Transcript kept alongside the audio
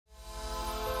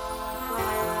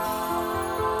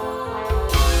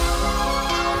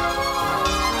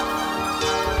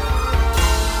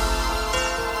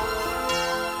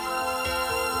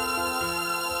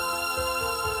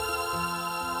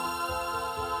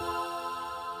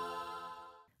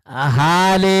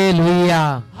Hallelujah,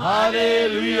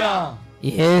 ഹല്ലേലൂയ.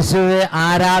 യേശുവേ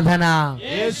ആരാധന.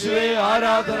 യേശുവേ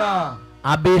ആരാധന.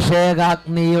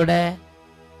 അഭിഷേകാഗ്നിയുടെ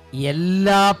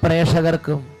എല്ലാ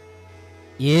പ്രേക്ഷകർക്കും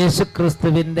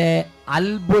യേശുക്രിസ്തുവിന്റെ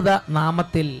അത്ഭുത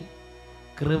നാമത്തിൽ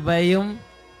കൃപയും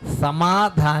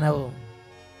സമാധാനവും.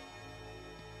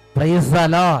 Price the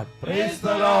Lord, praise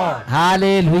the Lord.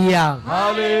 Hallelujah,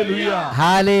 ഹല്ലേലൂയ,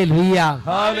 ഹല്ലേലൂയ.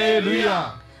 ഹല്ലേലൂയ.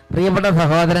 പ്രിയപ്പെട്ട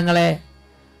സഹോദരങ്ങളെ,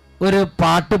 ഒരു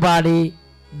പാട്ടുപാടി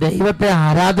ദൈവത്തെ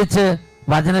ആരാധിച്ച്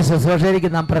വചന ശുശ്രൂഷയിലേക്ക്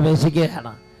നാം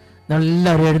പ്രവേശിക്കുകയാണ്.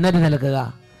 എല്ലാവരും എഴുന്നേറ്റ് നിൽക്കുക.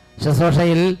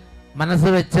 ശുശ്രൂഷയിൽ മനസ്സ്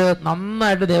വെച്ച്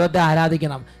നന്നായിട്ട് ദൈവത്തെ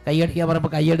ആരാധിക്കണം. കൈയടിക്കാൻ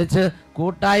പറയുമ്പോൾ കൈയടിച്ച്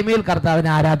കൂട്ടായ്മയിൽ കർത്താവിനെ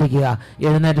ആരാധിക്കുക.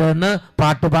 എഴുന്നേറ്റ് നിന്ന്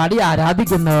പാട്ടുപാടി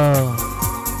ആരാധിക്കുന്നു.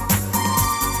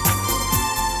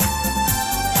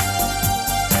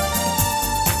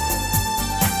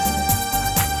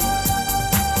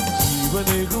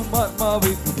 ജീവനേകും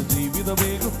ആത്മാവേ,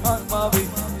 പുതുജീവിതമേകും ആത്മാവേ,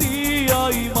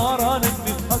 തീയായി മാറാൻ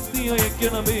എന്നിൽ അഗ്നി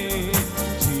അയക്കണമേ.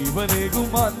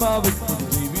 ജീവനേകും ആത്മാവേ,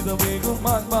 പുതുജീവിതമേകും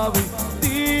ആത്മാവേ,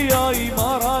 തീയായി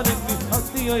മാറാൻ എന്നിൽ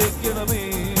അഗ്നി അയക്കണമേ.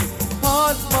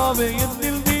 ആത്മാവേ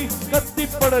എന്നിൽ നീ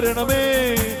കത്തിപ്പടരണമേ.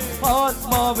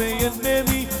 ആത്മാവേ എന്നെ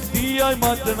നീ തീയായി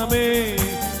മാറ്റണമേ.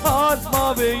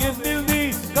 ആത്മാവേ എന്നിൽ നീ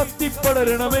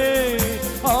കത്തിപ്പടരണമേ.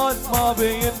 ആത്മാവേ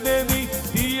എന്നെ നീ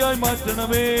തീയായി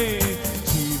മാറ്റണമേ.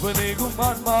 ജീവനേകും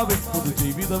ആത്മാവേ,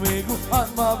 പുതുജീവിതമേകും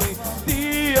ആത്മാവേ,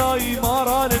 തീയായി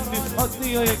മാറാൻ എന്നിൽ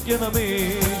അഗ്നി അയക്കണമേ.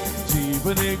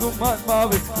 ജീവനേകും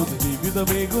ആത്മാവേ,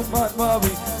 പുതുജീവിതമേകും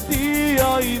ആത്മാവേ,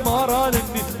 തീയായി മാറാൻ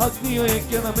എന്നിൽ അഗ്നി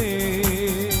അയക്കണമേ.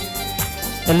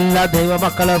 എല്ലാ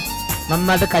ദൈവമക്കളും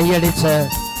നന്നായിട്ട് കൈയടിച്ച്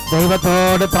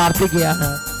ദൈവത്തോട് പ്രാർത്ഥിക്കുകയാണ്.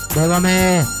 ദൈവമേ,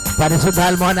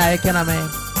 പരിശുദ്ധാത്മാവൻ അയക്കണമേ,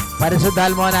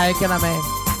 പരിശുദ്ധാത്മാവൻ അയക്കണമേ,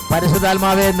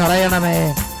 പരിശുദ്ധാത്മാവെ നിറയണമേ,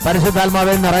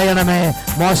 പരിശുദ്ധാത്മാവെ നിറയണമേ.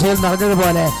 മോശയിൽ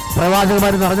നിറഞ്ഞതുപോലെ,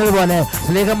 പ്രവാചകന്മാർ നിറഞ്ഞതുപോലെ,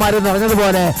 സ്ലീഹന്മാർ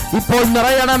നിറഞ്ഞതുപോലെ ഇപ്പോൾ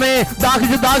നിറയണമേ.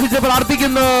 ദാഹിച്ച് ദാഹിച്ച്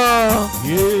പ്രാർത്ഥിക്കുന്നു.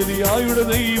 ഏലിയായുടെ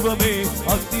ദൈവമേ,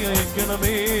 അഗ്നി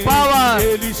അയക്കണമേ. Power.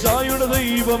 എലീശായുടെ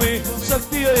ദൈവമേ,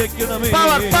 ശക്തി അയക്കണമേ.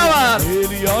 Power, power.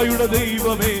 ഏലിയായുടെ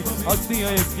ദൈവമേ, അഗ്നി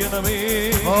അയക്കണമേ.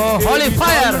 Oh, holy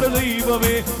fire. എലീശായുടെ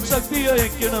ദൈവമേ, ശക്തി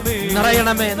അയക്കണമേ.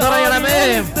 നിറയണമേ, നിറയണമേ.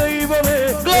 ദൈവമേ,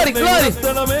 Glory, glory.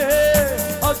 ഉണർത്തണമേ.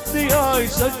 അഗ്നിയായി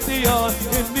ശക്തിയായി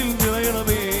എന്നിൽ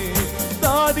നിറയണമേ.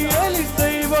 ദാനിയേലിൻ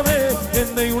ദൈവമേ,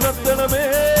 എന്നെ ഉണർത്തണമേ.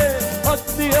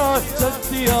 അഗ്നിയായി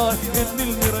ശക്തിയായി എന്നിൽ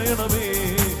നിറയണമേ.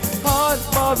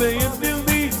 ആത്മാവേ എന്നിൽ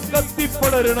നീ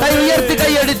കത്തിപ്പടരണമേ. കൈ ഉയർത്തി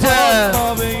കൈയടിച്ച്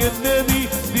ആത്മാവേ എന്നെ നീ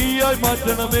തീയായി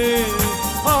മാറ്റണമേ.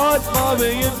 ആത്മാവേ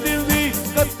എന്നിൽ നീ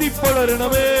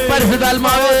കത്തിപ്പടരണമേ.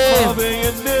 പരിശുദ്ധാത്മാവേ, ആത്മാവേ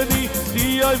എന്നെ നീ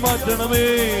തീയായി മാറ്റണമേ.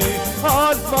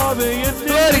 ആത്മാവേ എന്നെ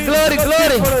Glory, glory,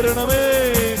 glory. കത്തിപ്പടരണമേ.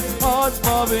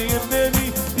 ആത്മാവേ എന്നെ നീ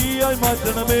തീയായി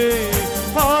മാറ്റണമേ.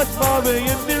 ആത്മാവേ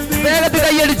എന്നിൽ നീ വേഗത്തിൽ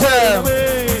കൈയടിച്ച്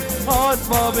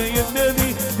ആത്മാവേ എന്നെ നീ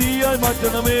തീയായി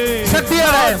മാറ്റണമേ.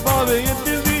 ശക്തിയോടെ ആത്മാവേ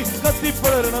എന്നിൽ നീ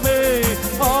കത്തിപ്പടരണമേ.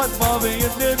 ആത്മാവേ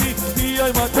എന്നെ നീ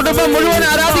തീയായി മാറ്റണമേ. കുടുംബം മുഴുവൻ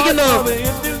ആരാധിക്കുന്നു. ആത്മാവേ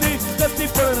എന്നിൽ നീ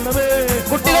കത്തിപ്പടരണമേ.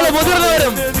 കുട്ടികളും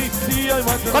മുതിർന്നവരും എന്നെ നീ തീയായി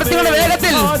മാറ്റണമേ. കുറച്ചുകൂടെ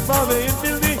വേഗത്തിൽ. ആത്മാവേ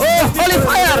എന്നിൽ നീ Oh, holy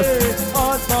fire.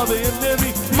 ആത്മാവേ എന്നെ നീ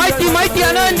Mighty, mighty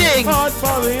anointing.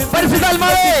 ആത്മാവേ എന്നെ നീ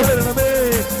പരിശുദ്ധാത്മാവേ. കത്തിപ്പടരണമേ.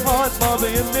 ആത്മാവേ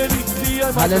എന്നെ നീ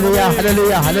തീയായി ഹല്ലേലൂയ,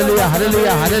 ഹല്ലേലൂയ, ഹല്ലേലൂയ, ഹല്ലേലൂയ,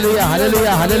 ഹല്ലേലൂയ, ഹല്ലേലൂയ,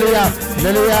 ഹല്ലേലൂയ,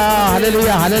 ഹല്ലേലൂയ,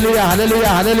 ഹല്ലേലൂയ, ഹല്ലേലൂയ, ഹല്ലേലൂയ,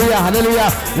 ഹല്ലേലൂയ, ഹല്ലേലൂയ.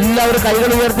 എല്ലാവരും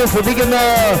കൈകൾ ഉയർത്തി സ്തുതിക്കുന്നു,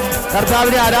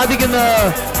 കർത്താവിനെ ആരാധിക്കുന്നു.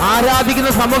 ആരാധിക്കുന്ന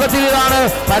സമൂഹത്തിലാണ്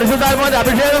പരിശുദ്ധാത്മാവിന്റെ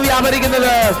അഭിഷേകം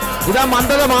വ്യാപരിക്കുന്നത്. ഇതാ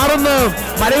മന്ദത മാറുന്നു,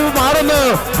 മരവ് മാറുന്നു,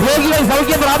 രോഗികൾ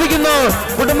സൗഖ്യം പ്രാപിക്കുന്നു,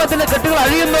 കുടുംബത്തിന്റെ കെട്ടുകൾ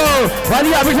അഴിയുന്നു,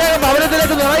 വലിയ അഭിഷേകം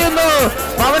ഭവനത്തിലേക്ക് നിറയുന്നു,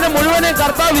 ഭവനം മുഴുവനും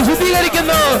കർത്താവ്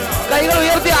വിശുദ്ധീകരിക്കുന്നു. കൈകൾ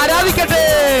ഉയർത്തി ആരാധിക്കട്ടെ.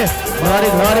 Glory,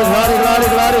 glory, glory, glory,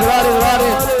 glory, glory, glory.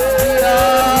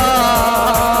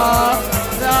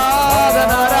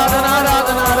 ആരാധന, ആരാധന,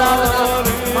 ആരാധന, ആരാധന.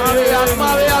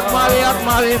 ആത്മാവേ, ആത്മാവേ,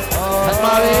 ആത്മാവേ,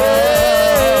 ആത്മാവേ.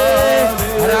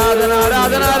 ആരാധന,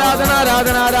 ആരാധന, ആരാധന,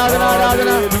 ആരാധന, ആരാധന, ആരാധന.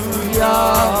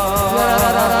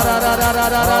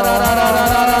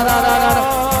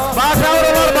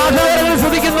 ഭാഷാവരങ്ങൾ ഭാഷാവരങ്ങൾ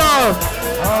സ്തുതിക്കുന്നു.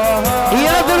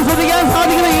 ഈണത്തിൽ സ്തുതിക്കാൻ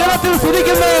സാധിക്കുന്ന ഈണത്തിൽ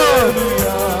സ്തുതിക്കുന്നു.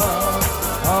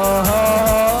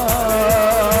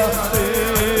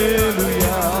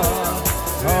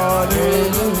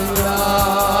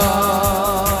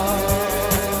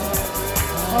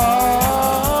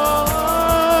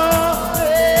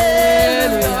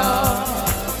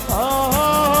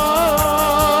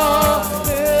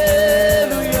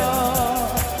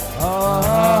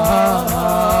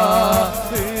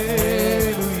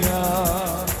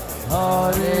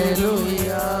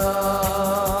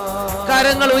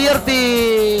 കരങ്ങൾ ഉയർത്തി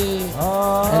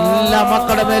എല്ലാ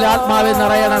മക്കളുടെ മേൽ ആത്മാവെ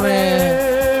നിറയണമേ.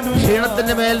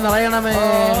 ക്ഷീണത്തിന്റെ മേൽ നിറയണമേ,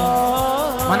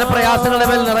 മനപ്രയാസങ്ങളുടെ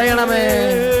മേൽ നിറയണമേ.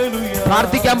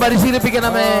 പ്രാർത്ഥിക്കാൻ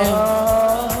പരിശീലിപ്പിക്കണമേ,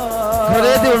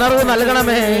 ഹൃദയത്തിൽ ഉണർവ്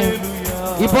നൽകണമേ,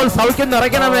 ഇപ്പോൾ സൗഖ്യം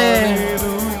നിറയ്ക്കണമേ.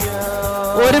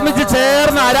 ഒരുമിച്ച്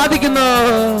ചേർന്ന് ആരാധിക്കുന്നു.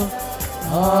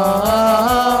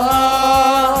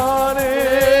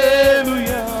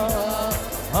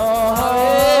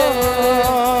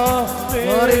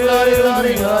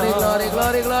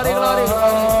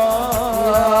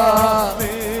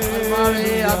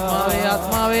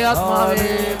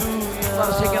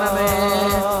 സ്പർശിക്കണമേ,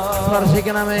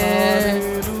 സ്പർശിക്കണമേ,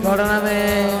 തൊടണമേ,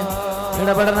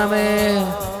 ഇടപെടണമേ,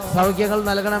 സൗഖ്യങ്ങൾ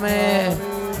നൽകണമേ.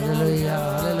 ഹല്ലേലൂയ,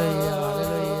 ഹല്ലേലൂയ,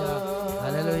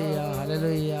 ഹല്ലേലൂയ,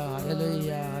 ഹല്ലേലൂയ,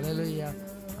 ഹല്ലേലൂയ, ഹല്ലേലൂയ.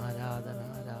 ആരാധന,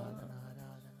 ആരാധന,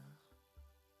 ആരാധന.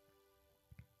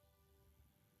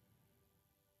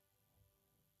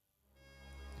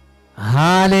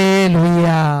 ഹല്ലേലൂയ,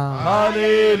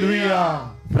 hallelujah.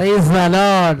 Price the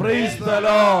Lord, praise the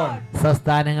Lord.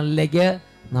 സ്വസ്ഥാനങ്ങളിലേക്ക്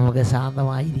നമുക്ക്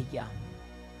ശാന്തമായിരിക്കാം.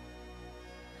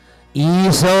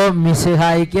 ഈശോ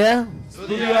മിശിഹായിക്ക്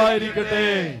സ്തുതിയായിരിക്കട്ടെ.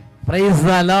 Price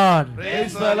the Lord,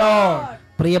 praise the Lord.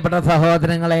 പ്രിയപ്പെട്ട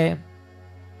സഹോദരങ്ങളെ,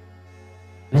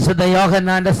 വിശുദ്ധ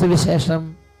യോഹന്നാന്റെ സുവിശേഷം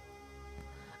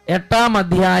 8-ാം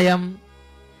അധ്യായം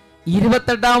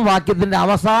 28-ാം വാക്യത്തിന്റെ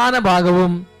അവസാന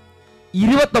ഭാഗവും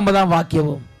 29-ാം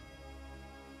വാക്യവും,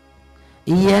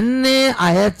 എന്നെ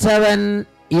അയച്ചവൻ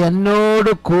എന്നോട്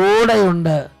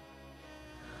കൂടെയുണ്ട്,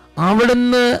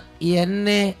 അവിടുന്ന്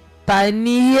എന്നെ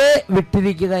തനിയെ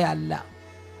വിട്ടിരിക്കുകയല്ല.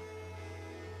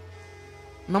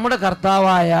 നമ്മുടെ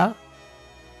കർത്താവായ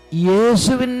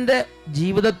യേശുവിൻ്റെ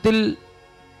ജീവിതത്തിൽ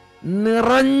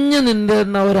നിറഞ്ഞു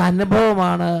നിന്നിരുന്ന ഒരു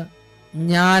അനുഭവമാണ്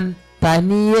ഞാൻ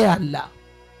തനിയെ അല്ല,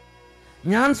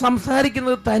 ഞാൻ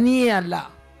സംസാരിക്കുന്നത് തനിയെ അല്ല,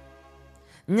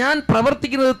 ഞാൻ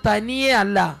പ്രവർത്തിക്കുന്നത് തനിയെ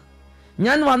അല്ല,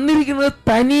 ഞാൻ വന്നിരിക്കുന്നത്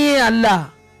തനിയെ അല്ല,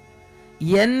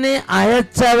 എന്നെ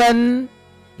അയച്ചവൻ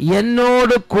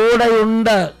എന്നോട്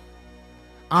കൂടെയുണ്ട്,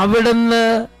 അവിടുന്ന്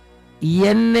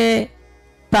എന്നെ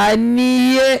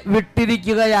തനിയെ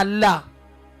വിട്ടിരിക്കുകയല്ല.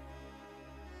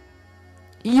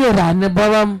 ഈ ഒരു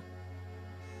അനുഭവം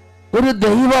ഒരു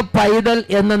ദൈവ പൈതൽ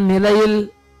എന്ന നിലയിൽ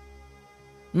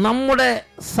നമ്മുടെ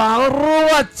സർവ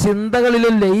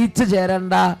ചിന്തകളിലും ലയിച്ചു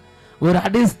ചേരേണ്ട ഒരു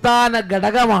അടിസ്ഥാന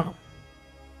ഘടകമാണ്.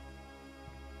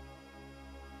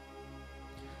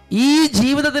 ഈ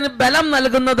ജീവിതത്തിന് ബലം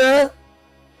നൽകുന്നത്,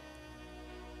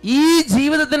 ഈ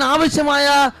ജീവിതത്തിന് ആവശ്യമായ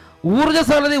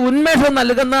ഊർജ്ജസ്വലത, ഉന്മേഷം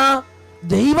നൽകുന്ന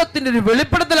ദൈവത്തിന്റെ ഒരു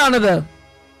വെളിപ്പെടുത്തലാണിത്.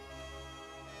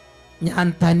 ഞാൻ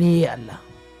തനിയെ അല്ല,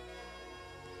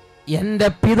 എൻ്റെ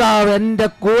പിതാവ് എൻ്റെ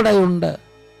കൂടെയുണ്ട്,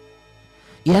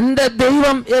 എൻ്റെ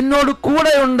ദൈവം എന്നോട്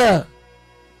കൂടെയുണ്ട്.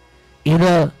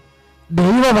 ഇത്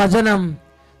ദൈവവചനം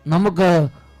നമുക്ക്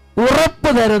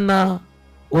ഉറപ്പ് തരുന്ന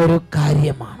ഒരു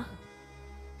കാര്യമാണ്.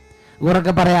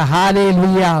 ഉറക്കെ പറയാ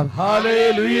ഹല്ലേലൂയ,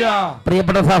 ഹല്ലേലൂയ.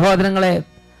 പ്രിയപ്പെട്ട സഹോദരങ്ങളെ,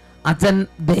 അച്ഛൻ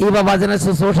ദൈവവചന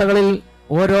ശുശ്രൂഷകളിൽ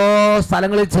ഓരോ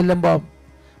സ്ഥലങ്ങളിൽ ചെല്ലുമ്പോൾ,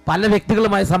 പല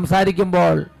വ്യക്തികളുമായി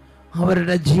സംസാരിക്കുമ്പോൾ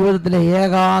അവരുടെ ജീവിതത്തിലെ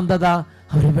ഏകാന്തത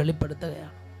അവർ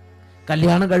വെളിപ്പെടുത്തുകയാണ്.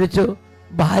 കല്യാണം കഴിച്ചു,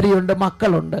 ഭാര്യയുണ്ട്,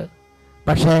 മക്കളുണ്ട്,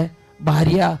 പക്ഷേ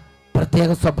ഭാര്യ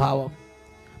പ്രത്യേക സ്വഭാവം,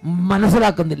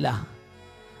 മനസ്സിലാക്കുന്നില്ല,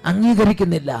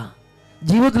 അംഗീകരിക്കുന്നില്ല,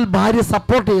 ജീവിതത്തിൽ ഭാര്യ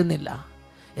സപ്പോർട്ട് ചെയ്യുന്നില്ല.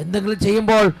 എന്തെങ്കിലും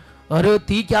ചെയ്യുമ്പോൾ ഒരു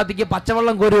തീക്കകത്തേക്ക്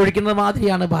പച്ചവെള്ളം കോരി ഒഴിക്കുന്നത്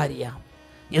മാതിരിയാണ് ഭാര്യ.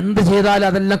 എന്ത് ചെയ്താലും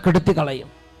അതെല്ലാം കെടുത്തി കളയും.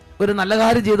 ഒരു നല്ല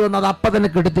കാര്യം ചെയ്തു വന്നാൽ അത് അപ്പം തന്നെ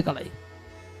കെടുത്തി കളയും.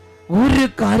 ഒരു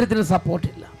കാര്യത്തിന്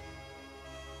സപ്പോർട്ടില്ല.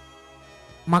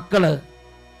 മക്കള്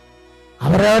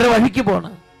അവരവരെ വഴിക്ക്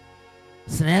പോണ്,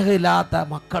 സ്നേഹമില്ലാത്ത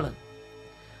മക്കള്,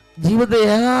 ജീവിതത്തിൽ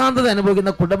ഏകാന്തത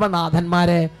അനുഭവിക്കുന്ന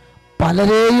കുടുംബനാഥന്മാരെ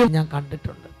പലരെയും ഞാൻ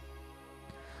കണ്ടിട്ടുണ്ട്.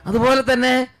 അതുപോലെ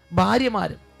തന്നെ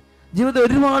ഭാര്യമാരും ജീവിതത്തിൽ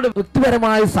ഒരുപാട്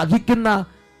വ്യക്തിപരമായി സഹിക്കുന്ന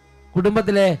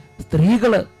കുടുംബത്തിലെ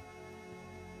സ്ത്രീകള്,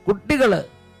 കുട്ടികള്,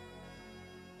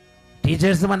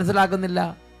 ടീച്ചേഴ്സ് മനസ്സിലാക്കുന്നില്ല,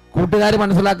 കൂട്ടുകാർ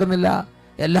മനസ്സിലാക്കുന്നില്ല,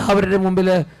 എല്ലാവരുടെയും മുമ്പിൽ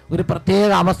ഒരു പ്രത്യേക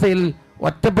അവസ്ഥയിൽ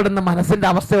ഒറ്റപ്പെടുന്ന മനസ്സിന്റെ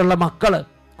അവസ്ഥയുള്ള മക്കള്,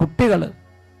 കുട്ടികള്.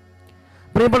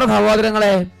 പ്രിയപ്പെട്ട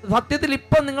സഹോദരങ്ങളെ, സത്യത്തിൽ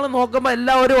ഇപ്പം നിങ്ങൾ നോക്കുമ്പോൾ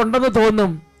എല്ലാവരും ഉണ്ടെന്ന്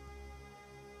തോന്നും.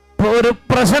 ഒരു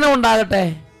പ്രശ്നം ഉണ്ടാകട്ടെ,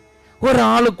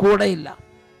 ഒരാൾ കൂടെയില്ല.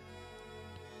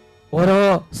 ഓരോ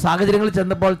സാഹചര്യങ്ങളിൽ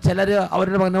ചെന്നപ്പോൾ ചിലര്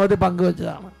അവരുടെ അനുഭവത്തിൽ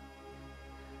പങ്കുവെച്ചതാണ്.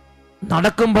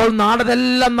 നടക്കുമ്പോൾ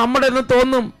നാടതെല്ലാം നമ്മുടെ എന്ന്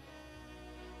തോന്നും,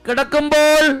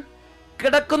 കിടക്കുമ്പോൾ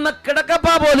കിടക്കുന്ന കിടക്കപ്പ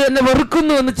പോലും എന്നെ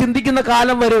വെറുക്കുന്നു എന്ന് ചിന്തിക്കുന്ന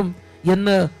കാലം വരും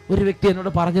എന്ന് ഒരു വ്യക്തി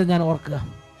എന്നോട് പറഞ്ഞത് ഞാൻ ഓർക്കുക.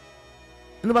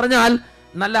 എന്ന് പറഞ്ഞാൽ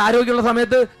നല്ല ആരോഗ്യമുള്ള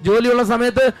സമയത്ത്, ജോലിയുള്ള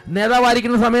സമയത്ത്,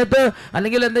 നേതാവായിരിക്കുന്ന സമയത്ത്,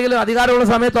 അല്ലെങ്കിൽ എന്തെങ്കിലും അധികാരമുള്ള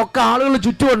സമയത്തൊക്കെ ആളുകൾ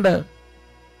ചുറ്റുമുണ്ട്.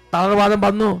 തളർവാദം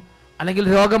വന്നു, അല്ലെങ്കിൽ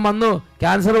രോഗം വന്നു,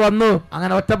 ക്യാൻസർ വന്നു,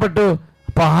 അങ്ങനെ ഒറ്റപ്പെട്ടു,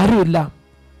 അപ്പോൾ ആരുമില്ല,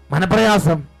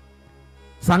 മനപ്രയാസം.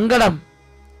 സങ്കടം.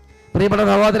 പ്രിയപ്പെട്ട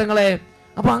സഹോദരങ്ങളെ,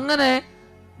 അപ്പൊ അങ്ങനെ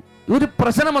ഒരു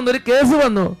പ്രശ്നം വന്നു, ഒരു കേസ്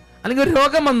വന്നു, അല്ലെങ്കിൽ ഒരു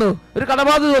രോഗം വന്നു, ഒരു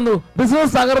കടബാധ്യത വന്നു,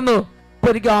 ബിസിനസ് തകർന്നു, ഇപ്പൊ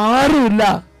എനിക്ക് ആരുമില്ല.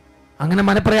 അങ്ങനെ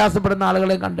മനപ്രയാസപ്പെടുന്ന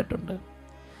ആളുകളെ കണ്ടിട്ടുണ്ട്.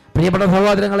 പ്രിയപ്പെട്ട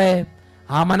സഹോദരങ്ങളെ,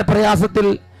 ആ മനപ്രയാസത്തിൽ,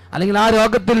 അല്ലെങ്കിൽ ആ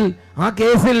രോഗത്തിൽ, ആ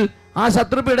കേസിൽ, ആ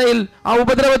ശത്രുപിടയിൽ, ആ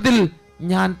ഉപദ്രവത്തിൽ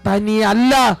ഞാൻ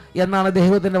തനിയല്ല എന്നാണ്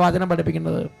ദൈവത്തിന്റെ വചനം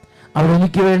പഠിപ്പിക്കുന്നത്. അവിടെ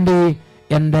എനിക്ക് വേണ്ടി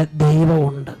എൻ്റെ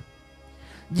ദൈവമുണ്ട്.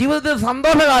 ജീവിതത്തിൽ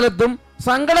സന്തോഷകാലത്തും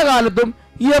സങ്കടകാലത്തും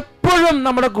എപ്പോഴും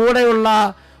നമ്മുടെ കൂടെയുള്ള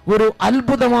ഒരു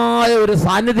അത്ഭുതമായ ഒരു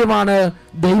സാന്നിധ്യമാണ്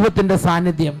ദൈവത്തിന്റെ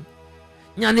സാന്നിധ്യം.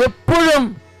 ഞാൻ എപ്പോഴും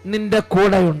നിന്റെ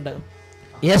കൂടെയുണ്ട്.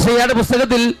 യെശയ്യായുടെ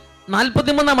പുസ്തകത്തിൽ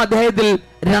 43-ാം അധ്യായത്തിൽ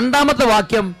 2-ാമത്തെ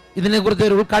വാക്യം ഇതിനെക്കുറിച്ച്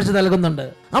ഒരു ഉൾക്കാഴ്ച നൽകുന്നുണ്ട്.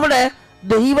 അവിടെ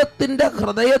ദൈവത്തിന്റെ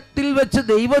ഹൃദയത്തിൽ വെച്ച്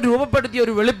ദൈവം രൂപപ്പെടുത്തിയ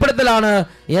ഒരു വെളിപ്പെടുത്തലാണ്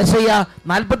യെശയ്യ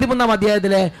 43-ാം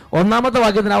അധ്യായത്തിലെ 1-ാമത്തെ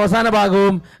വാക്യത്തിന്റെ അവസാന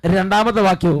ഭാഗവും 2-ാമത്തെ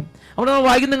വാക്യവും. അവിടെ നമ്മൾ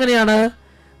വായിക്കുന്നത് എങ്ങനെയാണ്?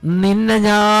 നിന്നെ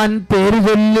ഞാൻ പേര്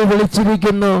ചൊല്ലി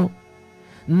വിളിച്ചിരിക്കുന്നു,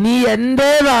 നീ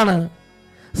എന്റേതാണ്.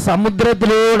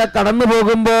 സമുദ്രത്തിലൂടെ കടന്നു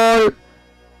പോകുമ്പോൾ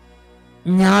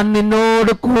ഞാൻ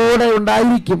നിന്നോട് കൂടെ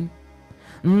ഉണ്ടായിരിക്കും.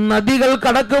 നദികൾ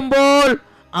കടക്കുമ്പോൾ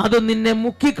അത് നിന്നെ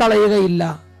മുക്കിക്കളയുകയില്ല.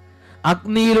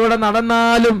 അഗ്നിയിലൂടെ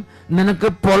നടന്നാലും നിനക്ക്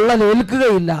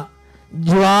പൊള്ളലേൽക്കുകയില്ല.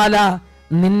 ജ്വാല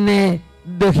നിന്നെ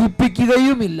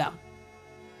ദഹിപ്പിക്കുകയുമില്ല.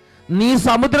 നീ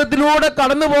സമുദ്രത്തിലൂടെ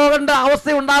കടന്നു പോകേണ്ട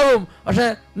അവസ്ഥയുണ്ടാവും, പക്ഷെ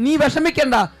നീ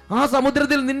വിഷമിക്കണ്ട, ആ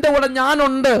സമുദ്രത്തിൽ നിന്റെ കൂടെ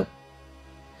ഞാനുണ്ട്.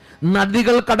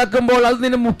 നദികൾ കടക്കുമ്പോൾ അത്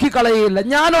നിന്നെ മുക്കിക്കളയില്ല,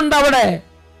 ഞാനുണ്ട് അവിടെ.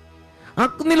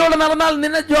 അഗ്നിയിലൂടെ നടന്നാൽ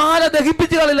നിന്നെ ജ്വാല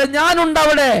ദഹിപ്പിച്ചു കളയില്ല, ഞാനുണ്ട്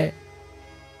അവിടെ.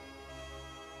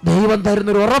 ദൈവം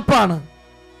തരുന്നൊരു ഉറപ്പാണ്.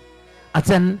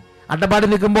 അച്ഛൻ അട്ടപ്പാടി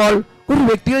നിൽക്കുമ്പോൾ ഒരു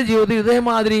വ്യക്തിയുടെ ജീവിതത്തിൽ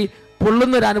ഇതേമാതിരി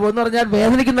പൊള്ളുന്നൊരു അനുഭവം എന്ന് പറഞ്ഞാൽ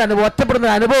വേദനിക്കുന്ന അനുഭവം, ഒറ്റപ്പെടുന്ന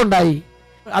ഒരു അനുഭവം ഉണ്ടായി.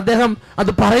 അദ്ദേഹം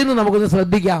അത് പറയുന്നു, നമുക്കൊന്ന്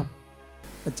ശ്രദ്ധിക്കാം.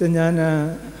 അച്ഛൻ, ഞാൻ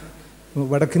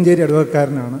വടക്കഞ്ചേരി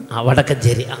ഇടവക്കാരനാണ്.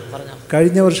 വടക്കഞ്ചേരി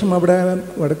കഴിഞ്ഞ വർഷം അവിടെ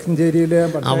വടക്കഞ്ചേരിയിലെ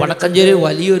വടക്കഞ്ചേരി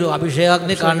വലിയൊരു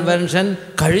അഭിഷേകാഗ്നി കൺവെൻഷൻ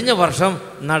കഴിഞ്ഞ വർഷം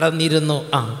നടന്നിരുന്നു.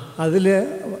 അതിൽ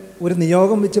ഒരു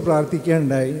നിയോഗം വെച്ച്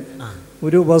പ്രാർത്ഥിക്കുകയുണ്ടായി.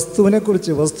 ഒരു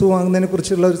വസ്തുവിനെക്കുറിച്ച്, വസ്തു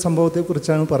വാങ്ങുന്നതിനെക്കുറിച്ചുള്ള ഒരു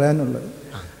സംഭവത്തെക്കുറിച്ചാണ് പറയാനുള്ളത്.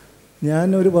 ഞാൻ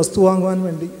ഒരു വസ്തു വാങ്ങുവാൻ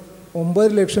വേണ്ടി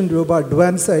 9 ലക്ഷം രൂപ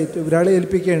അഡ്വാൻസ് ആയിട്ട് ഒരാളെ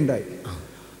ഏൽപ്പിക്കുകയുണ്ടായി.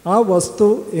 ആ വസ്തു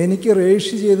എനിക്ക്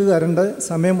രജിസ്റ്റർ ചെയ്ത് തരേണ്ട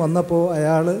സമയം വന്നപ്പോൾ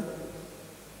അയാൾ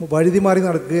വഴുതി മാറി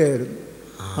നടക്കുകയായിരുന്നു.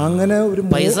 അങ്ങനെ ഒരു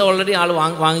പൈസ ഓൾറെഡി ആൾ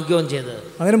വാങ്ങിക്കുകയും ചെയ്ത്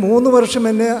അങ്ങനെ 3 വർഷം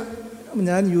എന്നെ,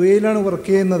 ഞാൻ UAE-യിലാണ് വർക്ക്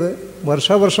ചെയ്യുന്നത്.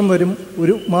 വർഷാവർഷം വരും,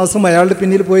 ഒരു മാസം അയാളുടെ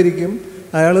പിന്നിൽ പോയിരിക്കും.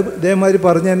 അയാൾ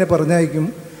ഇതേമാതിരി എന്നെ പറഞ്ഞയക്കും.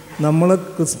 നമ്മൾ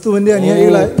ക്രിസ്തുവിൻ്റെ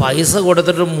അനുയായികളായി പൈസ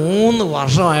കൊടുത്തിട്ട് 3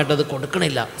 വർഷമായിട്ട് അത്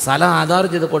കൊടുക്കണില്ല, സ്ഥലം ആധാർ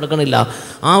ചെയ്ത് കൊടുക്കണില്ല.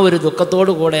 ആ ഒരു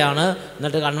ദുഃഖത്തോടു കൂടെയാണ്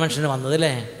എന്നിട്ട് കൺവെൻഷന് വന്നത്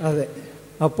അല്ലേ? അതെ.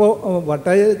 അപ്പോൾ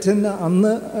വട്ടായച്ചൻ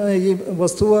അന്ന് ഈ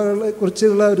വസ്തുക്കളെ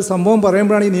കുറിച്ചുള്ള ഒരു സംഭവം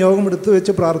പറയുമ്പോഴാണ് ഈ നിയോഗം എടുത്തു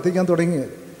വെച്ച് പ്രാർത്ഥിക്കാൻ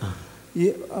തുടങ്ങിയത്.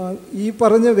 ഈ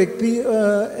പറഞ്ഞ വ്യക്തി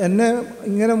എന്നെ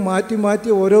ഇങ്ങനെ മാറ്റി മാറ്റി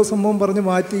ഓരോ സംഭവം പറഞ്ഞ്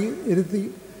മാറ്റി ഇരുത്തി.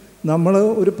 നമ്മൾ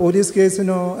ഒരു പോലീസ്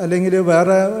കേസിനോ അല്ലെങ്കിൽ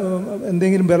വേറെ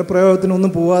എന്തെങ്കിലും ബലപ്രയോഗത്തിനോ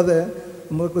ഒന്നും പോവാതെ,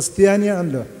 നമ്മൾ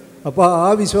ക്രിസ്ത്യാനിയാണല്ലോ, അപ്പോൾ ആ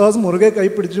വിശ്വാസം മുറുകെ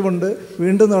കൈപ്പിടിച്ചുകൊണ്ട്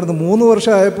വീണ്ടും നടന്നു. 3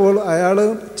 വർഷമായപ്പോൾ അയാൾ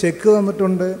ചെക്ക്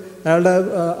തന്നിട്ടുണ്ട്, അയാളുടെ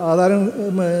ആധാരം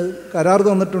കരാർ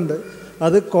തന്നിട്ടുണ്ട്.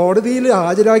 അത് കോടതിയിൽ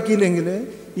ഹാജരാക്കിയില്ലെങ്കിൽ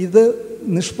ഇത്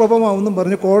നിഷ്പ്രഭമാവെന്നും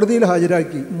പറഞ്ഞ് കോടതിയിൽ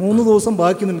ഹാജരാക്കി. 3 ദിവസം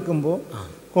ബാക്കി നിൽക്കുമ്പോൾ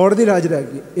കോടതിയിൽ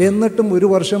ഹാജരാക്കി. എന്നിട്ടും 1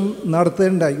 വർഷം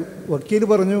നടത്തേണ്ടായി. വക്കീൽ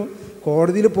പറഞ്ഞു,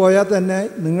 കോടതിയിൽ പോയാൽ തന്നെ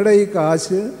നിങ്ങളുടെ ഈ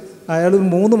കാശ് അയാൾ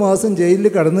 3 മാസം ജയിലിൽ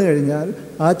കടന്നു കഴിഞ്ഞാൽ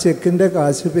ആ ചെക്കിൻ്റെ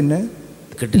കാശ് പിന്നെ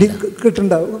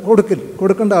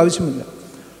കൊടുക്കേണ്ട ആവശ്യമില്ല.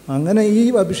 അങ്ങനെ ഈ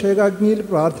അഭിഷേകാഗ്നിയിൽ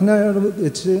പ്രാർത്ഥന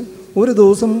വെച്ച് ഒരു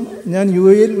ദിവസം ഞാൻ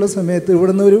UAE-യിലുള്ള സമയത്ത്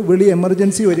ഇവിടുന്ന് ഒരു വിളി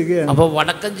എമർജൻസി വരികയാണ്. അപ്പോൾ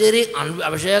വടക്കഞ്ചേരി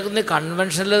അഭിഷേകാഗ്നി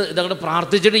കൺവെൻഷനിൽ ഇതങ്ങോട്ട്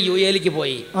പ്രാർത്ഥിച്ചിട്ട് UAE-യിലേക്ക്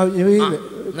പോയി.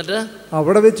 എന്നിട്ട്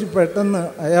അവിടെ വെച്ച് പെട്ടെന്ന്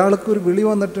അയാൾക്കൊരു വിളി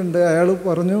വന്നിട്ടുണ്ട്. അയാൾ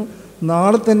പറഞ്ഞു,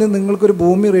 നാളെ തന്നെ നിങ്ങൾക്കൊരു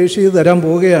ഭൂമി രജിസ്റ്റർ ചെയ്ത് തരാൻ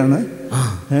പോവുകയാണ്.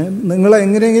 നിങ്ങൾ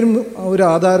എങ്ങനെയെങ്കിലും ഒരു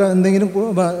ആധാരം എന്തെങ്കിലും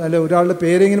അല്ല ഒരാളുടെ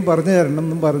പേരെങ്കിലും പറഞ്ഞു തരണം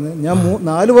എന്നും പറഞ്ഞ് ഞാൻ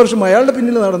 4 വർഷം അയാളുടെ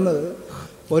പിന്നിൽ നടന്നത്.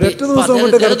 ഒരൊറ്റ ദിവസം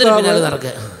കൊണ്ട്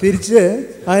കർത്താവ് തിരിച്ച്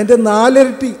അതിൻ്റെ 4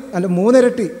 ഇരട്ടി അല്ല 3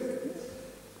 ഇരട്ടി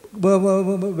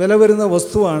വില വരുന്ന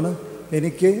വസ്തുവാണ്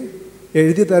എനിക്ക്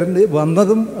എഴുതി തരേണ്ടി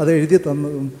വന്നതും അത് എഴുതി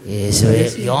തന്നതും.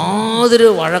 യാതൊരു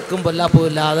വഴക്കും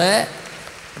പൊല്ലാപ്പുമില്ലാതെ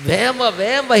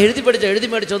വേഗം എഴുതി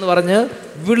മേടിച്ചോ എന്ന് പറഞ്ഞ്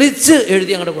വിളിച്ച്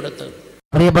എഴുതി അങ്ങോട്ട് കൊടുത്തു.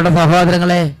 പ്രിയപ്പെട്ട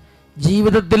സഹോദരങ്ങളെ,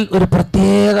 ജീവിതത്തിൽ ഒരു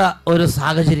പ്രത്യേക ഒരു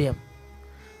സാഹചര്യം,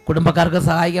 കുടുംബക്കാർക്ക്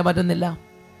സഹായിക്കാൻ പറ്റുന്നില്ല,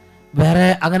 വേറെ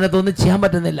അങ്ങനത്തെ ഒന്നും ചെയ്യാൻ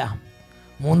പറ്റുന്നില്ല.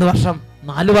 3 വർഷം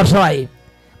 4 വർഷമായി.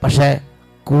 പക്ഷേ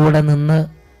കൂടെ നിന്ന്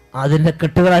അതിൻ്റെ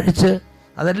കെട്ടുകൾ അഴിച്ച്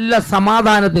അതെല്ലാം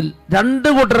സമാധാനത്തിൽ, രണ്ടു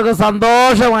കൂട്ടർക്ക്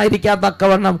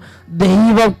സന്തോഷമായിരിക്കാത്തക്കവണ്ണം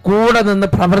ദൈവം കൂടെ നിന്ന്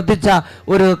പ്രവർത്തിച്ച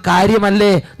ഒരു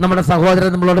കാര്യമല്ലേ നമ്മുടെ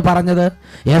സഹോദരൻ നമ്മളോട് പറഞ്ഞത്.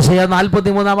 യെശയ്യാ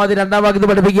 43:2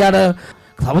 പഠിപ്പിക്കുകയാണ്,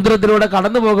 സമുദ്രത്തിലൂടെ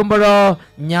കടന്നു പോകുമ്പോഴോ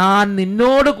ഞാൻ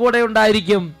നിന്നോട് കൂടെ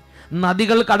ഉണ്ടായിരിക്കും,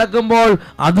 നദികൾ കടക്കുമ്പോൾ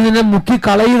അത് നിന്നെ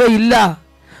മുക്കിക്കളയുകയില്ല,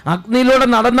 അഗ്നിയിലൂടെ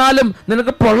നടന്നാലും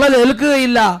നിനക്ക്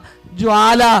പൊള്ളലേൽക്കുകയില്ല,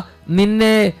 ജ്വാല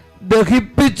നിന്നെ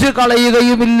ദഹിപ്പിച്ച്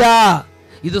കളയുകയുമില്ല.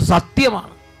 ഇത്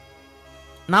സത്യമാണ്.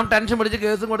 നാം ടെൻഷൻ പിടിച്ച്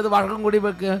കേസും കൊടുത്ത് വഴക്കും കൂടി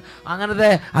വെക്കുക, അങ്ങനത്തെ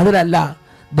അതിലല്ല.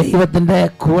 ദൈവത്തിൻ്റെ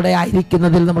കൂടെ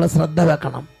ആയിരിക്കുന്നതിൽ നമ്മൾ ശ്രദ്ധ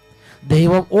വെക്കണം.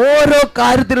 ദൈവം ഓരോ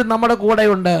കാര്യത്തിലും നമ്മുടെ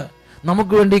കൂടെയുണ്ട്.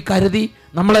 നമുക്ക് വേണ്ടി കരുതി,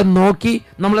 നമ്മളെ നോക്കി,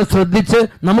 നമ്മളെ ശ്രദ്ധിച്ച്,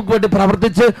 നമുക്ക് വേണ്ടി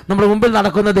പ്രവർത്തിച്ച് നമ്മുടെ മുമ്പിൽ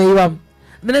നടക്കുന്ന ദൈവം.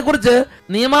 ഇതിനെക്കുറിച്ച്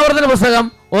നിയമാവർത്തന പുസ്തകം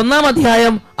 1-ാം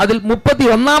അധ്യായം അതിൽ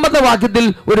 31-ാമത്തെ വാക്യത്തിൽ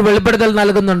ഒരു വെളിപ്പെടുത്തൽ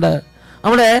നൽകുന്നുണ്ട്.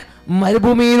 അവിടെ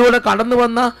മരുഭൂമിയിലൂടെ കടന്നു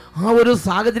വന്ന ആ ഒരു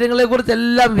സാഹചര്യങ്ങളെ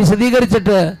കുറിച്ചെല്ലാം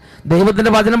വിശദീകരിച്ചിട്ട്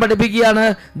ദൈവത്തിന്റെ വചനം പഠിപ്പിക്കുകയാണ്.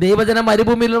 ദൈവജനം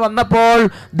മരുഭൂമിയിൽ വന്നപ്പോൾ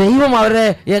ദൈവം അവരെ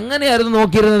എങ്ങനെയായിരുന്നു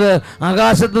നോക്കിയിരുന്നത്?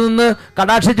 ആകാശത്ത് നിന്ന്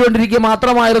കടാക്ഷിച്ചുകൊണ്ടിരിക്കുക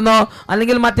മാത്രമായിരുന്നോ,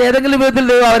 അല്ലെങ്കിൽ മറ്റേതെങ്കിലും വിധത്തിൽ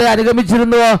ദൈവം അവരെ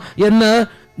അനുഗമിച്ചിരുന്നുവോ എന്ന്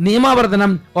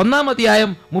നിയമാവർത്തനം 1-ാം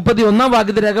അധ്യായം 31-ാം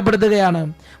വാക്യത്തിൽ രേഖപ്പെടുത്തുകയാണ്.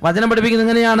 വചനം പഠിപ്പിക്കുന്നത്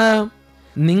എങ്ങനെയാണ്?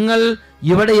 നിങ്ങൾ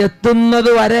ഇവിടെ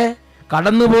എത്തുന്നത് വരെ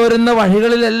കടന്നു പോരുന്ന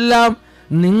വഴികളിലെല്ലാം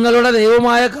നിങ്ങളുടെ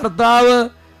ദൈവമായ കർത്താവ്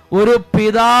ഒരു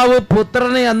പിതാവ്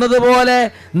പുത്രനെ എന്നതുപോലെ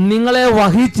നിങ്ങളെ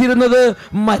വഹിച്ചിരുന്നത്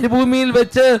മരുഭൂമിയിൽ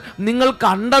വെച്ച് നിങ്ങൾ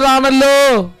കണ്ടതാണല്ലോ.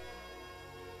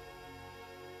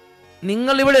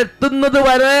 നിങ്ങൾ ഇവിടെ എത്തുന്നത്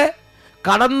വരെ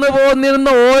കടന്നു പോന്നിരുന്ന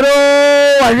ഓരോ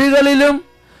വഴികളിലും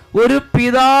ഒരു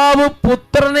പിതാവ്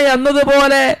പുത്രനെ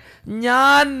എന്നതുപോലെ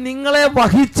ഞാൻ നിങ്ങളെ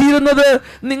വഹിച്ചിരുന്നത്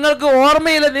നിങ്ങൾക്ക്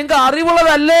ഓർമ്മയില്ല, നിങ്ങൾക്ക്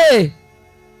അറിവുള്ളതല്ലേ?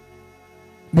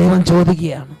 ദൈവം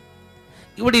ചോദിക്കുകയാണ്.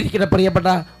 ഇവിടെ ഇരിക്കുന്ന പ്രിയപ്പെട്ട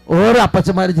ഓരോ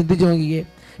അപ്പച്ചന്മാരും ചിന്തിച്ചു നോക്കിക്കേ,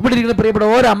 ഇവിടെ ഇരിക്കുന്ന പ്രിയപ്പെട്ട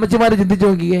ഓരോ അമ്മച്ചിമാരും ചിന്തിച്ചു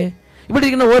നോക്കിക്കേ, ഇവിടെ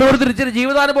ഇരിക്കുന്ന ഓരോരുത്തരും ഇച്ചിരി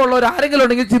ജീവിതാനുഭവം ഉള്ളവർ ആരെങ്കിലും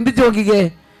ഉണ്ടെങ്കിൽ ചിന്തിച്ചു നോക്കിക്കേ.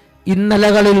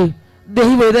 ഇന്നലകളിൽ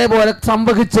ദൈവം ഇതേപോലെ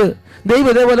സംവഹിച്ച്, ദൈവം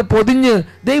ഇതേപോലെ പൊതിഞ്ഞ്,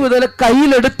 ദൈവം ഇതേപോലെ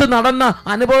കയ്യിലെടുത്ത് നടന്ന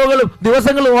അനുഭവങ്ങളും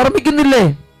ദിവസങ്ങളും ഓർമ്മിക്കുന്നില്ലേ?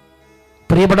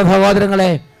 പ്രിയപ്പെട്ട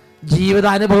സഹോദരങ്ങളെ,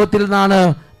 ജീവിതാനുഭവത്തിൽ നിന്നാണ്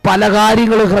പല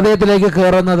കാര്യങ്ങളും ഹൃദയത്തിലേക്ക്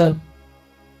കയറുന്നത്.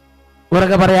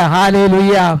 ഉറക്കെ പറയാ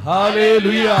ഹല്ലേലൂയ,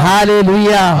 ഹല്ലേലൂയ,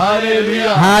 ഹല്ലേലൂയ,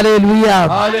 ഹല്ലേലൂയ,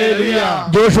 ഹല്ലേലൂയ.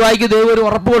 ജോഷുവയ്ക്ക് ദൈവം ഒരു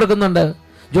ഉറപ്പ് കൊടുക്കുന്നുണ്ട്.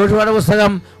 ജോഷുവയുടെ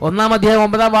പുസ്തകം 1-ാം അധ്യായം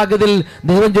 9-ാം വാക്യത്തിൽ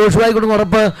ദൈവം ജോഷുവയ്ക്ക് കൊടുക്കുന്ന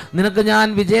ഉറപ്പ്, നിനക്ക് ഞാൻ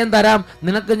വിജയം തരാം,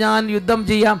 നിനക്ക് ഞാൻ യുദ്ധം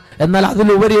ചെയ്യാം. എന്നാൽ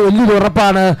അതിലുപരി വലിയൊരു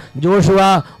ഉറപ്പാണ് ജോഷുവ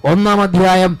 1-ാം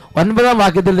അധ്യായം 9-ാം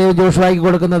വാക്യത്തിൽ ദൈവം ജോഷുവയ്ക്ക്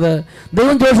കൊടുക്കുന്നത്.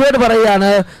 ദൈവം ജോഷുവയോട്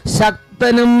പറയുകയാണ്,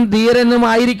 ശക്തനും ധീരനും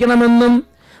ആയിരിക്കണമെന്നും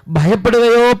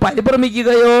ഭയപ്പെടുകയോ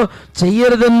പരിഭ്രമിക്കുകയോ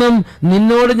ചെയ്യരുതെന്നും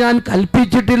നിന്നോട് ഞാൻ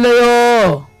കൽപ്പിച്ചിട്ടില്ലയോ?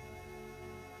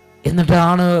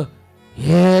 എന്നിട്ടാണ്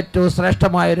ഏറ്റവും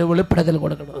ശ്രേഷ്ഠമായൊരു വെളിപ്പെടുത്തൽ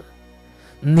കൊടുക്കുന്നത്.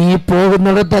 നീ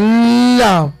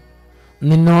പോകുന്നിടത്തെല്ലാം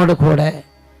നിന്നോട് കൂടെ,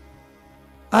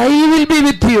 I will be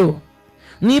with you.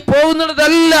 നീ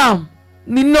പോകുന്നിടത്തെല്ലാം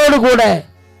നിന്നോട് കൂടെ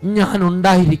ഞാൻ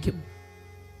ഉണ്ടായിരിക്കും.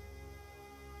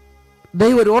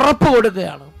 ദൈവം ഒരു ഉറപ്പ്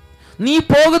കൊടുക്കുകയാണ്. നീ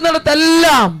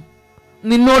പോകുന്നിടത്തെല്ലാം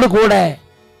നിന്നോട് കൂടെ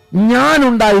ഞാൻ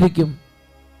ഉണ്ടായിരിക്കും.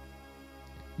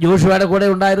 ജോഷുവയുടെ കൂടെ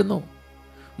ഉണ്ടായിരുന്നു,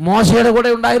 മോശയുടെ കൂടെ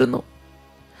ഉണ്ടായിരുന്നു.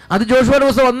 അത് ജോഷുവയുടെ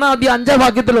പുസ്തകം 1-ാം അധ്യായം 5-ാം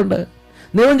വാക്യത്തിലുണ്ട്.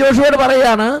 ദൈവം ജോഷുവയോട്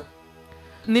പറയുകയാണ്,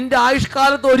 നിന്റെ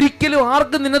ആയുഷ്കാലത്ത് ഒരിക്കലും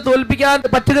ആർക്കും നിന്നെ തോൽപ്പിക്കാൻ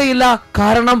പറ്റുകയില്ല,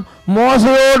 കാരണം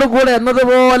മോശയോട് കൂടെ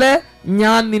എന്നതുപോലെ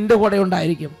ഞാൻ നിന്റെ കൂടെ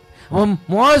ഉണ്ടായിരിക്കും. അപ്പം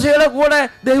മോശയുടെ കൂടെ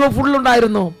ദൈവം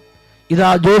ഫുള്ളുണ്ടായിരുന്നു. ഇതാ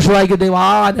ജോഷുവയ്ക്ക് ദൈവം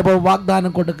ആ അനുഭവം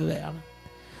വാഗ്ദാനം കൊടുക്കുകയാണ്.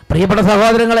 പ്രിയപ്പെട്ട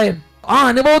സഹോദരങ്ങളെ, ആ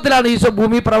അനുഭവത്തിലാണ് ഈശോ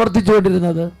ഭൂമി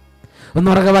പ്രവർത്തിച്ചുകൊണ്ടിരുന്നത്.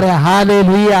 ഒന്നുറക്കെ പറയാ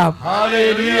ഹല്ലേലൂയ,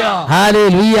 ഹല്ലേലൂയ,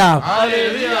 ഹല്ലേലൂയ.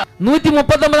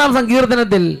 139-ാം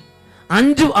സങ്കീർത്തനത്തിൽ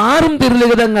 5-6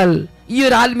 തിരുലിഖിതങ്ങൾ ഈ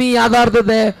ഒരു ആത്മീയ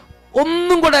യാഥാർത്ഥ്യത്തെ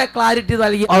ഒന്നും കൂടെ ക്ലാരിറ്റി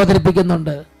നൽകി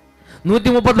അവതരിപ്പിക്കുന്നുണ്ട്.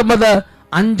 139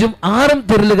 5-6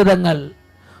 തിരുലിഖിതങ്ങൾ,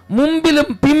 മുമ്പിലും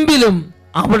പിമ്പിലും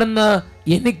അവിടുന്ന്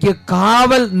എനിക്ക്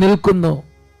കാവൽ നിൽക്കുന്നു,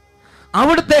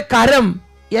 അവിടുത്തെ കരം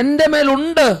എൻ്റെ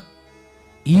മേലുണ്ട്,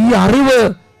 ഈ അറിവ്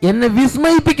എന്നെ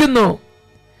വിസ്മയിപ്പിക്കുന്നു,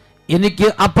 എനിക്ക്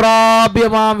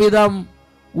അപ്രാപ്യമാം വിധം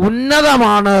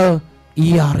ഉന്നതമാണ് ഈ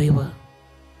അറിവ്.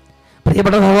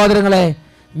 പ്രിയപ്പെട്ട സഹോദരങ്ങളെ,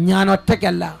 ഞാൻ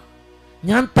ഒറ്റയ്ക്കല്ല,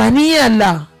 ഞാൻ തനിയല്ല.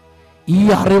 ഈ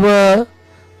അറിവ്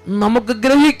നമുക്ക്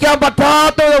ഗ്രഹിക്കാൻ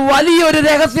പറ്റാത്ത വലിയൊരു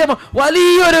രഹസ്യം,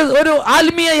 വലിയൊരു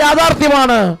ആത്മീയ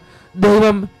യാഥാർത്ഥ്യമാണ്.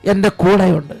 ദൈവം എൻ്റെ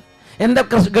കൂടെയുണ്ട്. എൻ്റെ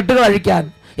കെട്ടുകൾ അഴിക്കാൻ,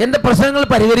 എൻ്റെ പ്രശ്നങ്ങൾ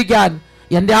പരിഹരിക്കാൻ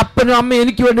എൻ്റെ അപ്പനും അമ്മയും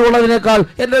എനിക്ക് വേണ്ടി ഉള്ളതിനേക്കാൾ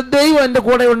എൻ്റെ ദൈവം എൻ്റെ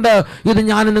കൂടെയുണ്ട്. ഇത്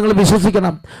ഞാൻ നിങ്ങൾ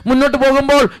വിശ്വസിക്കണം. മുന്നോട്ട്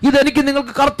പോകുമ്പോൾ ഇതെനിക്ക്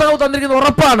നിങ്ങൾക്ക് കർത്താവ് തന്നിരിക്കുന്ന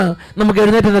ഉറപ്പാണ്. നമുക്ക്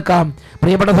എഴുന്നേറ്റ് നിൽക്കാം.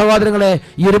 പ്രിയപ്പെട്ട സഹോദരങ്ങളെ,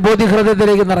 ഈ ഒരു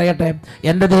ബോധ്യഹൃദയത്തിലേക്ക് നിറയട്ടെ.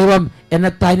 എൻ്റെ ദൈവം എന്നെ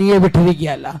തനിയെ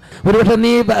വിട്ടിരിക്കുകയല്ല. ഒരുപക്ഷെ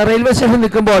നീ റെയിൽവേ സ്റ്റേഷനിൽ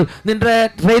നിൽക്കുമ്പോൾ നിന്റെ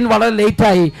ട്രെയിൻ വളരെ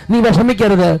ലേറ്റായി, നീ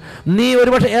വിഷമിക്കരുത്. നീ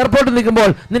ഒരുപക്ഷെ എയർപോർട്ടിൽ നിൽക്കുമ്പോൾ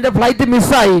നിന്റെ ഫ്ലൈറ്റ്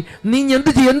മിസ്സായി, നീ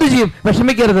എന്ത് ചെയ്യും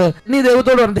വിഷമിക്കരുത്. നീ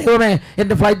ദൈവത്തോട് പറഞ്ഞു, ദൈവമേ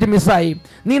എൻ്റെ ഫ്ലൈറ്റ് മിസ്സായി.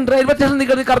 നീ റെയിൽവേ സ്റ്റേഷനിൽ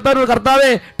നിൽക്കുന്നത്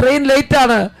കർത്താവേ ട്രെയിൻ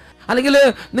ലേറ്റാണ്. അല്ലെങ്കിൽ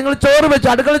നിങ്ങൾ ചോറ് വെച്ചു,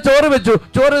 അടുക്കളയിൽ ചോറ് വെച്ചു,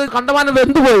 ചോറ് കണ്ടമാനം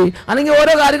വെന്തുപോയി. അല്ലെങ്കിൽ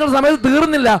ഓരോ കാര്യങ്ങൾ സമയത്ത്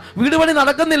തീർന്നില്ല, വീട് പണി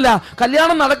നടക്കുന്നില്ല,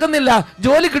 കല്യാണം നടക്കുന്നില്ല,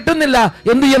 ജോലി കിട്ടുന്നില്ല.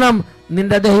 എന്ത് ചെയ്യണം?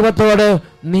 നിന്റെ ദൈവത്തോട്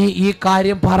നീ ഈ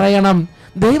കാര്യം പറയണം.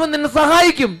 ദൈവം നിന്നെ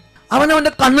സഹായിക്കും.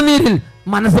 അവനവന്റെ കണ്ണുനീരിൽ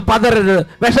മനസ്സ് പതറരുത്,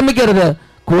 വിഷമിക്കരുത്.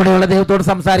 കൂടെയുള്ള ദൈവത്തോട്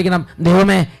സംസാരിക്കണം.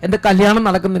 ദൈവമേ എൻ്റെ കല്യാണം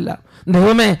നടക്കുന്നില്ല,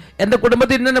 ദൈവമേ എൻ്റെ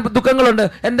കുടുംബത്തിൽ ഇന്ന ദുഃഖങ്ങളുണ്ട്,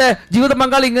 എൻ്റെ ജീവിത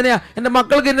പങ്കാളി ഇങ്ങനെയാ, എൻ്റെ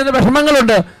മക്കൾക്ക് ഇന്ന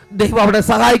വിഷമങ്ങളുണ്ട്. ദൈവം അവിടെ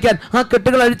സഹായിക്കാൻ, ആ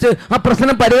കെട്ടുകൾ അഴിച്ച് ആ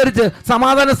പ്രശ്നം പരിഹരിച്ച്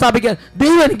സമാധാനം സ്ഥാപിക്കാൻ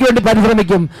ദൈവം എനിക്ക് വേണ്ടി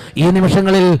പരിശ്രമിക്കും. ഈ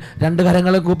നിമിഷങ്ങളിൽ രണ്ട്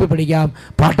കരങ്ങളും കൂപ്പി പിടിക്കാം.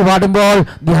 പാട്ട് പാടുമ്പോൾ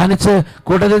ധ്യാനിച്ച്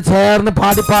കൂടുതൽ ചേർന്ന്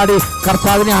പാടി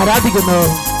കർത്താവിനെ ആരാധിക്കുന്നു.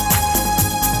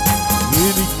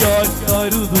 എനിക്കായി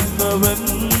കരുതുന്നവൻ,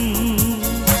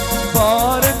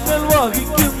 ഭാരങ്ങൾ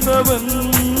വഹിക്കുന്നവൻ,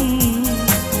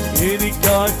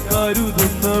 എനിക്കായി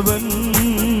കരുതുന്നവൻ,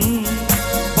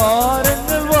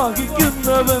 ഭാരങ്ങൾ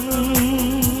വഹിക്കുന്നവൻ,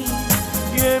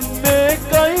 എന്നെ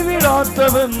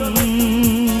കൈവിടാത്തവൻ,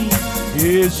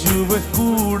 യേശുവൻ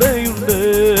കൂടെയുണ്ട്.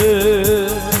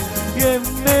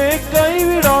 എന്നെ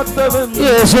കൈവിടാത്തവൻ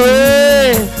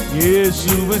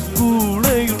യേശുവൻ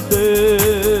കൂടെയുണ്ട്.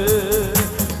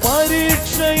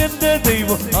 പരീക്ഷ എന്റെ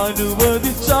ദൈവം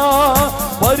അനുവദിച്ച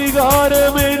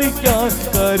പരിഹാരം എനിക്കാൻ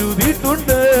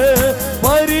കരുതിയിട്ടുണ്ട്.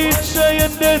 പരീക്ഷ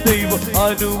എന്റെ ദൈവം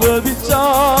അനുവദിച്ച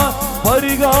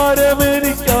പരിഹാരം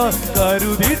എനിക്കാൻ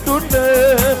കരുതിയിട്ടുണ്ട്.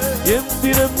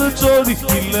 എന്തിനെന്ന്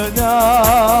ചോദിക്കില്ല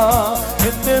ഞാൻ,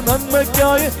 എന്റെ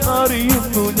നന്മയ്ക്കായി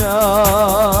അറിയുന്നു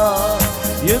ഞാൻ.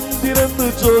 എന്തിനെന്ന്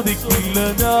ചോദിക്കില്ല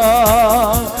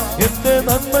ഞാൻ, എന്റെ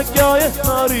നന്മയ്ക്കായി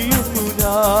അറിയുന്നു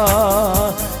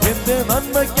ഞാൻ. എന്റെ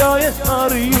നന്മയ്ക്കായി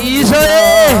അറിയുന്നു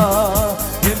ഞാൻ.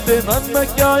 എന്റെ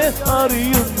നന്മയ്ക്കായി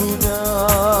അറിയുന്നു ഞാൻ.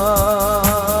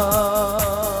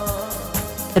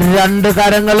 രണ്ട്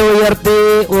കരങ്ങൾ ഉയർത്തി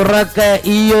ഉറക്കെ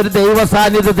ഈ ഒരു ദൈവ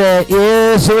സാന്നിധ്യത്തെ,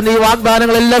 യേശുവിന്റെ ഈ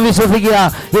വാഗ്ദാനങ്ങളെല്ലാം വിശ്വസിക്കുക.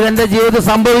 ഇതെന്റെ ജീവിതത്തിൽ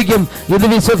സംഭവിക്കും, ഇത്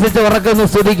വിശ്വസിച്ച് ഉറക്കൊന്ന്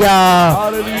സ്തുതിക്കാം.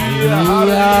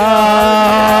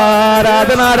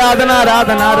 ആരാധന ആരാധന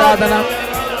ആരാധന ആരാധന.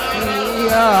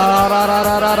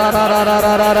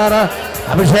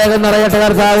 അഭിഷേകം നിറയട്ടെ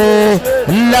കർത്താവേ.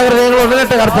 എല്ലാ ഹൃദയങ്ങളും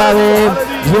ഉണരട്ടെ കർത്താവേ.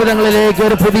 ജീവിതങ്ങളിലേക്ക്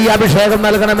ഒരു പുതിയ അഭിഷേകം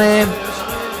നൽകണമേ.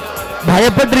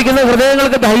 ഭയപ്പെട്ടിരിക്കുന്ന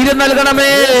ഹൃദയങ്ങൾക്ക് ധൈര്യം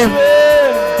നൽകണമേ.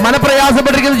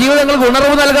 മനപ്രയാസപ്പെട്ടിരിക്കുന്ന ജീവിതങ്ങൾക്ക്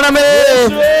ഉണർവ് നൽകണമേ.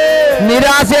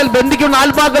 നിരാശയിൽ ബന്ധിക്കുന്ന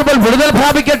ആത്മാക്കൾ വിടുതൽ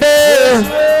പ്രാപിക്കട്ടെ.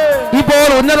 ഇപ്പോൾ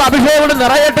ഉന്നത അഭിഷേകം കൊണ്ട്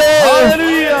നിറയട്ടെ.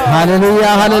 ഹല്ലേലൂയ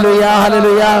ഹല്ലേലൂയ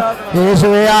ഹല്ലേലൂയ.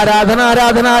 യേശുവേ ആരാധന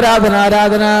ആരാധന ആരാധന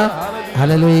ആരാധന.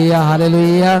 ഹല്ലേലൂയ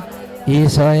ഹല്ലേലൂയ.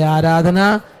 ഈശോയെ ആരാധന,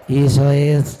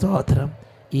 ഈശോയെ സ്തോത്രം,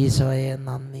 ഈശോയെ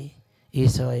നന്ദി,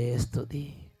 ഈശോയെ സ്തുതി.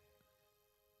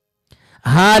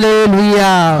 Hallelujah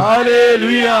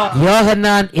hallelujah.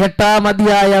 യോഹന്നാൻ 8-ാം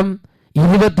അധ്യായം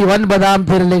 29-ാം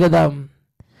തിരുലിഖിതം.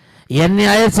 എന്നെ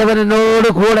അയച്ചവൻ എന്നോട്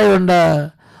കൂടെയുണ്ട്,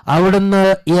 അവിടുന്ന്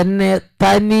എന്നെ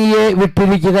തനിയെ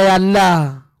വിട്ടിരിക്കുകയല്ല.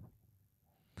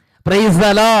 Praise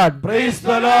the Lord, praise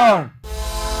the Lord.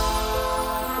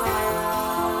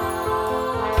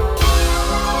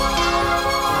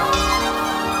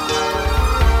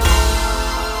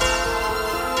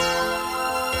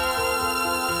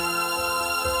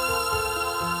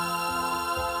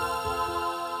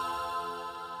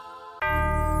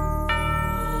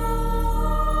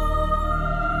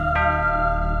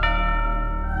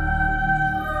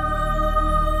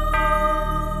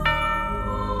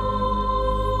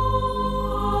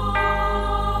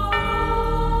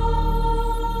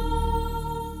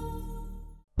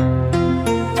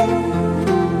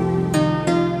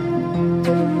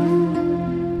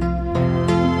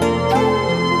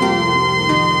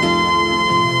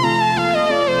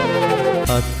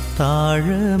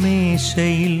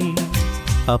 താഴമേശയിൽ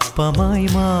അപ്പമായി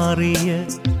മാറിയ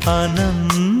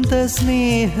അനന്ത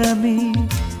സ്നേഹമേ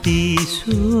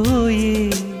ഈശോയേ,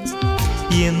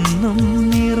 എന്നും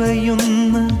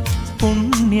നിറയുന്ന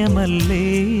പുണ്യമല്ലേ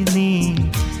നീ,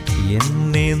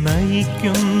 എന്നെ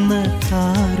നയിക്കുന്ന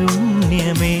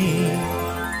കാരുണ്യമേ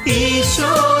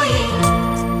ഈശോയേ,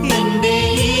 എൻ്റെ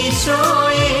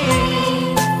ഈശോയേ,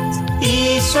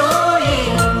 ഈശോയേ,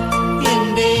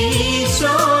 എൻ്റെ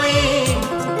ഈശോയേ,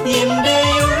 എൻ്റെ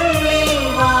ഉള്ളിൽ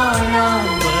വാഴാൻ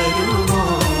വരുമോ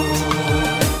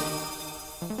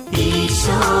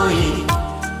ഈശോയേ,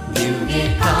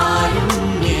 ദിവ്യകാരുണ്യമേ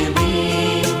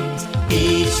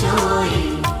ഈശോയേ,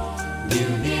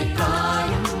 ദിവ്യകാരുണ്യമേ.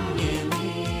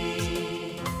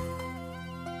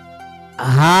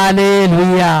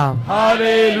 ഹല്ലേലൂയ.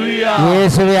 ഹല്ലേലൂയ.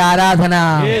 യേശുവേ ആരാധന.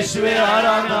 യേശുവേ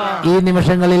ആരാധന. ഈ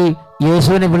നിമിഷങ്ങളിൽ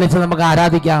യേശുവിനെ വിളിച്ച് നമുക്ക്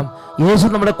ആരാധിക്കാം. യേശു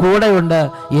നമ്മുടെ കൂടെയുണ്ട്.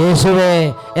 യേശുവേ,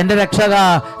 എൻ്റെ രക്ഷക,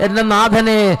 എൻ്റെ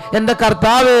നാഥനെ, എൻ്റെ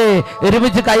കർത്താവേ.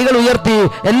 ഒരുമിച്ച് കൈകൾ ഉയർത്തി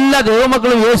എല്ലാ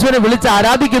ദൈവമക്കളും യേശുവിനെ വിളിച്ച്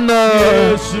ആരാധിക്കുന്നു.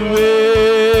 യേശുവേ,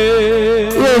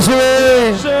 യേശുവേ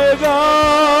രക്ഷക,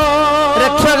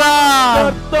 രക്ഷക,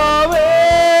 കർത്താവേ,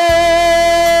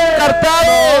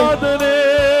 കർത്താവേ, നാഥനേ,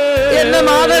 എൻ്റെ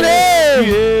നാഥനെ.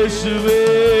 യേശുവേ,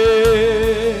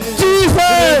 ജീസസ്.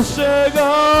 രക്ഷക,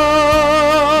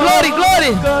 ഗ്ലോറി,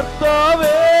 ഗ്ലോറി.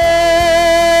 കർത്താവേ,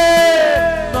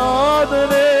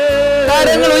 നാഥനേ.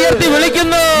 കരങ്ങൾ ഉയർത്തി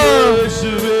വിളിക്കുന്നു.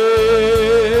 യേശുവേ,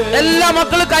 എല്ലാ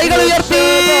മക്കളും കൈകൾ ഉയർത്തി.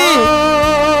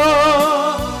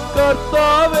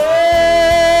 കർത്താവേ,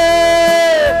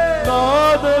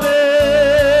 നാഥനേ.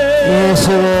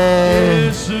 യേശുവേ,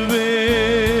 യേശുവേ,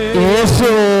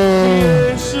 യേശുവേ,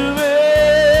 യേശുവേ,